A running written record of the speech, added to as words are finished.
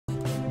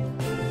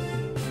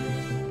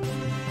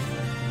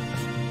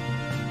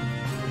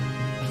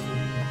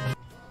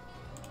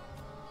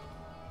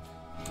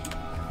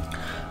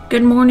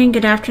Good morning,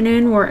 good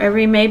afternoon, wherever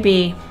you may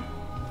be.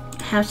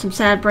 Have some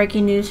sad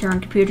breaking news here on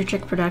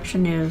ComputerChick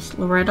Production News.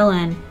 Loretta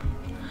Lynn,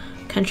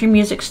 country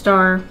music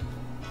star,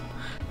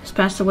 has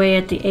passed away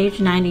at the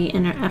age 90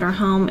 at her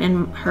home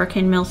in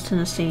Hurricane Mills,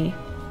 Tennessee.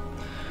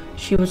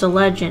 She was a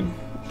legend,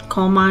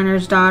 coal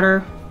miner's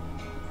daughter.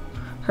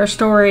 Her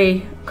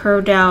story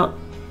curved out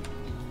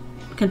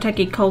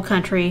Kentucky coal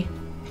country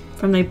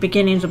from the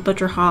beginnings of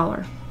Butcher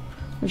Holler.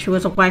 She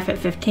was a wife at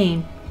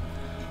 15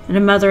 and a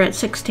mother at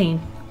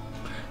 16.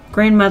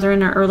 Grandmother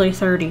in her early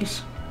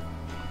 30s.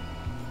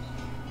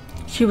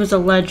 She was a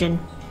legend.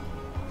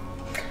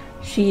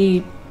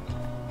 There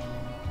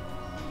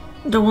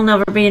will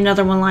never be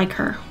another one like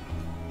her.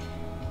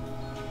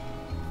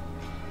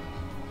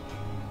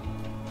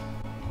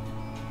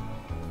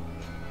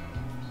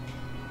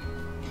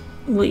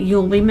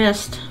 You'll be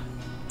missed,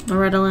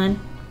 Loretta Lynn,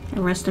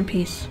 and rest in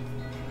peace.